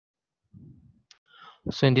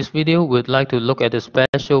So in this video, we'd like to look at a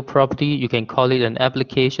special property. You can call it an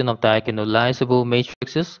application of diagonalizable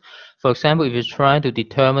matrices. For example, if you're trying to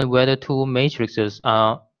determine whether two matrices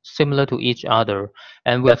are similar to each other,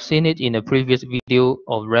 and we have seen it in a previous video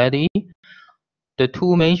already, the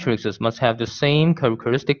two matrices must have the same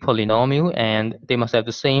characteristic polynomial and they must have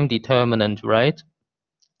the same determinant, right?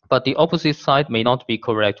 But the opposite side may not be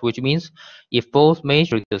correct, which means if both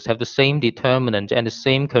matrices have the same determinant and the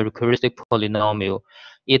same characteristic polynomial,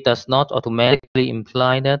 it does not automatically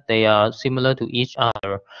imply that they are similar to each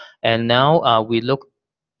other. And now we look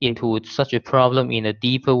into such a problem in a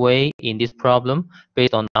deeper way in this problem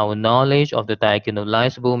based on our knowledge of the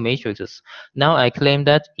diagonalizable matrices. Now I claim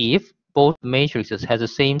that if both matrices have the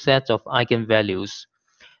same set of eigenvalues,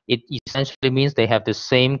 it essentially means they have the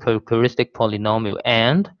same characteristic polynomial,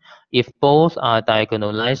 and if both are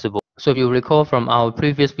diagonalizable. So if you recall from our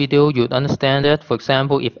previous video, you'd understand that, for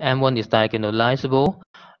example, if M1 is diagonalizable,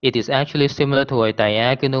 it is actually similar to a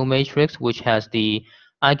diagonal matrix which has the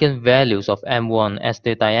eigenvalues of M1 as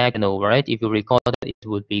the diagonal, right? If you recall that, it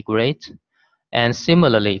would be great. And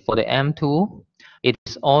similarly, for the M2, it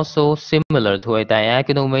is also similar to a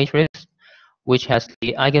diagonal matrix which has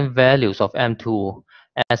the eigenvalues of M2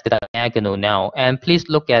 as the diagonal now. And please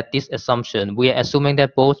look at this assumption. We are assuming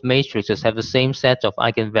that both matrices have the same set of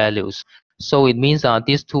eigenvalues. So it means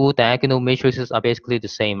these two diagonal matrices are basically the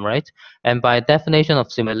same, right? And by definition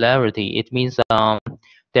of similarity, it means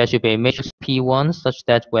there should be a matrix P1 such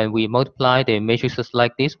that when we multiply the matrices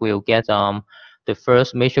like this, we'll get the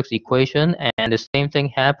first matrix equation, and the same thing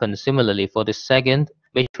happens similarly for the second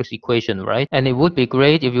matrix equation, right? And it would be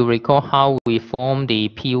great if you recall how we form the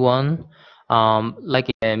P1 like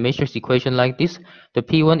a matrix equation like this. The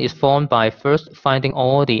P1 is formed by first finding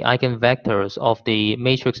all the eigenvectors of the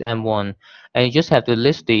matrix M1, and you just have to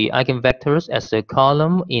list the eigenvectors as a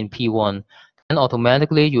column in P1. Then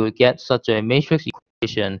automatically you will get such a matrix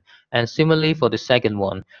equation, and similarly for the second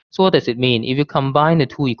one. So what does it mean? If you combine the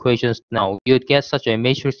two equations now, you'd get such a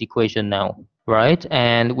matrix equation now, right?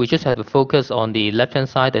 And we just have to focus on the left-hand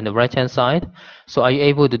side and the right-hand side. So are you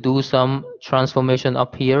able to do some transformation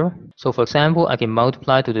up here? So for example, I can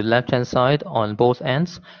multiply to the left-hand side on both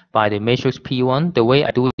ends by the matrix P1. The way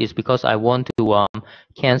I do it is because I want to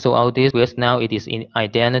cancel out this, because now it is in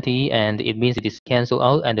identity and it means it is cancelled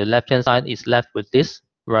out, and the left-hand side is left with this,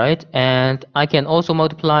 right? And I can also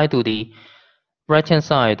multiply to the right-hand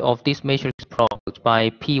side of this matrix product by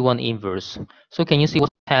P1 inverse. So can you see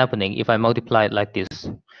what's happening if I multiply it like this?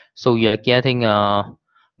 So you're getting a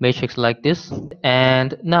matrix like this.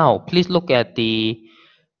 And now please look at the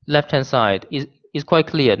left-hand side. It's quite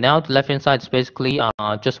clear. Now the left-hand side is basically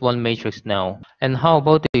just one matrix now. And how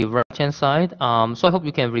about the right-hand side? So I hope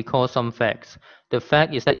you can recall some facts. The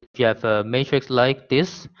fact is that if you have a matrix like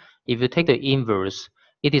this, if you take the inverse,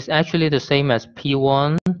 it is actually the same as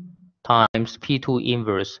P1 times P2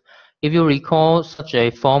 inverse. If you recall such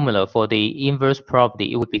a formula for the inverse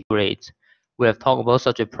property, it would be great. We have talked about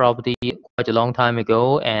such a property quite a long time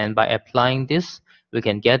ago, and by applying this, we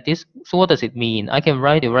can get this. So what does it mean? I can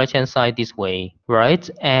write the right-hand side this way, right?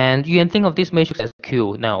 And you can think of this matrix as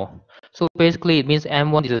Q now. So basically, it means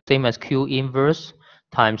M1 is the same as Q inverse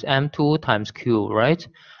times M2 times Q, right?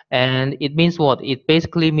 And it means what? It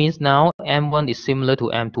basically means now M1 is similar to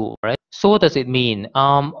M2, right? So what does it mean?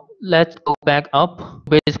 Let's go back up.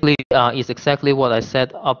 Basically, it's exactly what I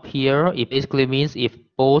said up here. It basically means if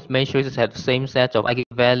both matrices have the same set of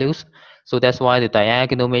eigenvalues, so that's why the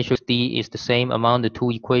diagonal matrix D is the same among the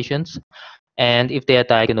two equations. And if they are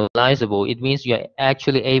diagonalizable, it means you're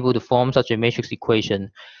actually able to form such a matrix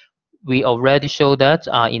equation. We already showed that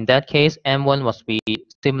in that case, M1 must be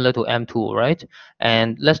similar to M2, right?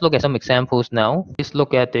 And let's look at some examples now. Let's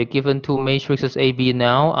look at the given two matrices AB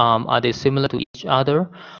now. Are they similar to each other?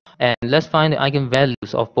 And let's find the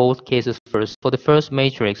eigenvalues of both cases first. For the first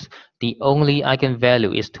matrix, the only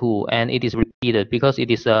eigenvalue is 2, and it is repeated because it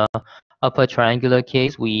is a upper triangular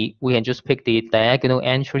case. We can just pick the diagonal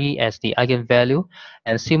entry as the eigenvalue,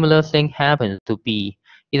 and similar thing happens to B.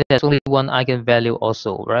 It has only one eigenvalue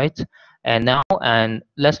also, right? And now, and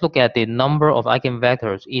let's look at the number of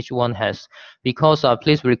eigenvectors each one has. Because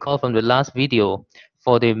please recall from the last video,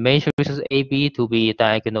 for the matrices AB to be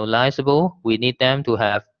diagonalizable, we need them to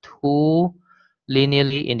have two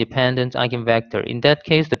linearly independent eigenvector. In that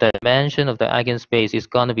case, the dimension of the eigenspace is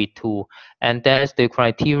going to be 2. And that's the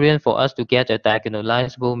criterion for us to get a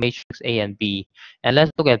diagonalizable matrix A and B. And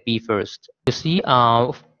let's look at B first. You see,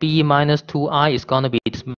 B minus 2i is going to be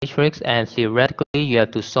this matrix, and theoretically, you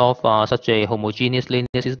have to solve such a homogeneous linear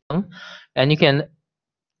system. And you can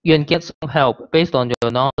you can get some help based on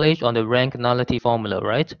your knowledge on the rank nullity formula,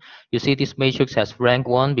 right? You see this matrix has rank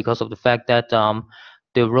 1 because of the fact that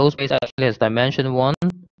the row space actually has dimension 1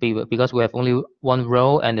 because we have only one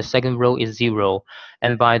row and the second row is 0.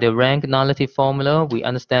 And by the rank nullity formula, we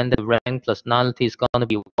understand that the rank plus nullity is going to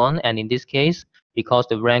be 1. And in this case, because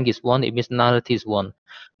the rank is 1, it means nullity is 1.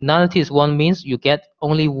 Nullity is 1 means you get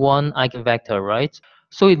only one eigenvector, right?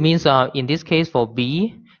 So it means in this case for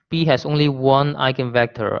B has only one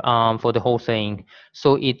eigenvector for the whole thing.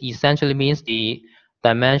 So it essentially means the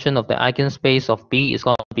dimension of the eigenspace of B is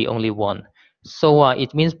going to be only 1. So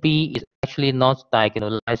it means B is actually not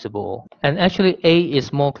diagonalizable. And actually A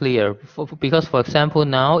is more clear because, for example,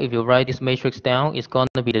 now if you write this matrix down, it's going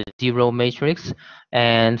to be the 0 matrix.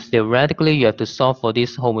 And theoretically, you have to solve for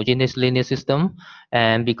this homogeneous linear system.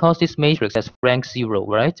 And because this matrix has rank 0,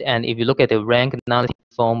 right? And if you look at the rank nullity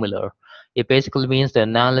formula, it basically means the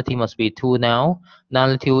nullity must be 2 now.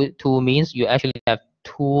 Nullity 2 means you actually have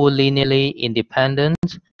two linearly independent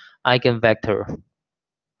eigenvector.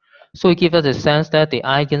 So it gives us a sense that the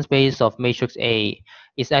eigenspace of matrix A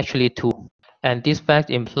is actually 2. And this fact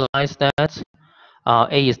implies that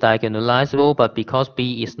A is diagonalizable, but because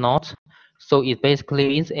B is not, so it basically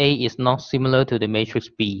means A is not similar to the matrix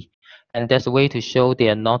B. And that's a way to show they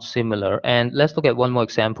are not similar. And let's look at one more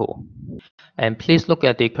example. And please look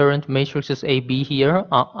at the current matrices A, B here.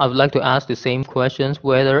 I would like to ask the same questions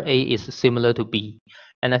whether A is similar to B.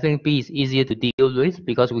 And I think B is easier to deal with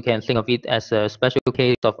because we can think of it as a special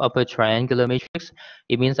case of upper triangular matrix.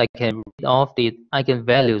 It means I can read off the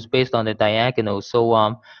eigenvalues based on the diagonal.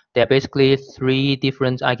 So there are basically three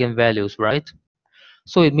different eigenvalues, right?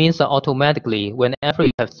 So it means that automatically, whenever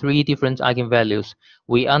you have three different eigenvalues,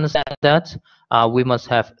 we understand that we must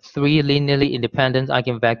have three linearly independent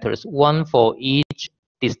eigenvectors, one for each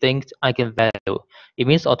distinct eigenvalue. It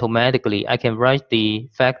means automatically I can write the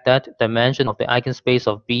fact that dimension of the eigenspace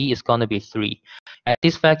of B is going to be 3. And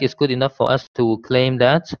this fact is good enough for us to claim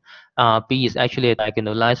that B is actually a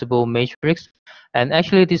diagonalizable matrix. And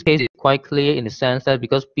actually this case is quite clear in the sense that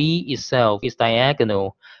because B itself is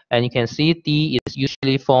diagonal, and you can see D is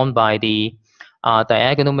usually formed by the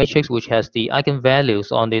diagonal matrix which has the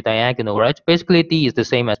eigenvalues on the diagonal, right? Basically D is the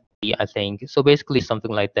same as B, I think. So basically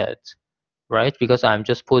something like that, right? Because I'm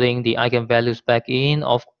just putting the eigenvalues back in,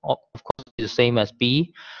 of course it's the same as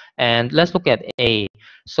B. And let's look at A.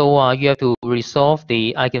 So you have to resolve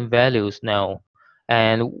the eigenvalues now,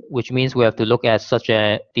 and which means we have to look at such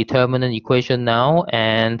a determinant equation now,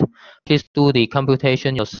 and please do the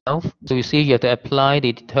computation yourself. So you see you have to apply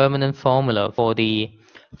the determinant formula for the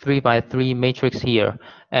 3 by 3 matrix here.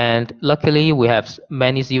 And luckily we have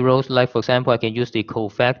many zeros, like for example I can use the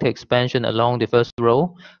cofactor expansion along the first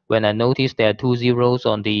row. When I notice there are 2 zeros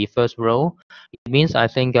on the first row, it means I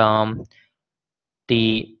think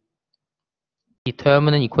the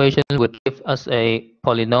determinant equation would give us a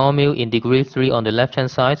polynomial in degree 3 on the left hand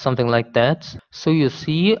side, something like that. So you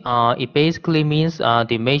see it basically means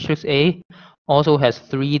the matrix A also has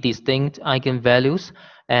 3 distinct eigenvalues,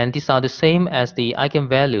 and these are the same as the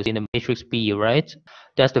eigenvalues in the matrix B, right?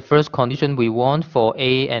 That's the first condition we want for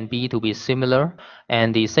A and B to be similar.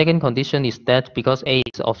 And the second condition is that because A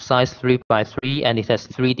is of size 3 by 3 and it has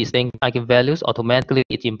 3 distinct eigenvalues, automatically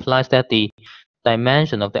it implies that the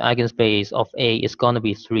dimension of the eigenspace of A is going to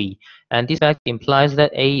be 3. And this fact implies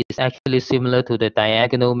that A is actually similar to the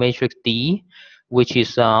diagonal matrix D, which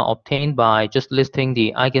is obtained by just listing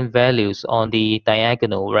the eigenvalues on the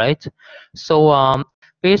diagonal, right? So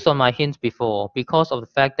based on my hints before, because of the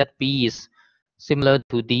fact that B is similar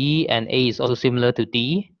to D and A is also similar to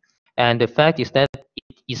D, and the fact is that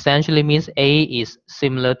it essentially means A is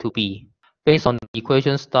similar to B based on the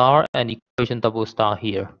equation star and equation double star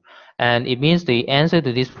here. And it means the answer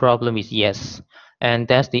to this problem is yes. And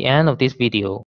that's the end of this video.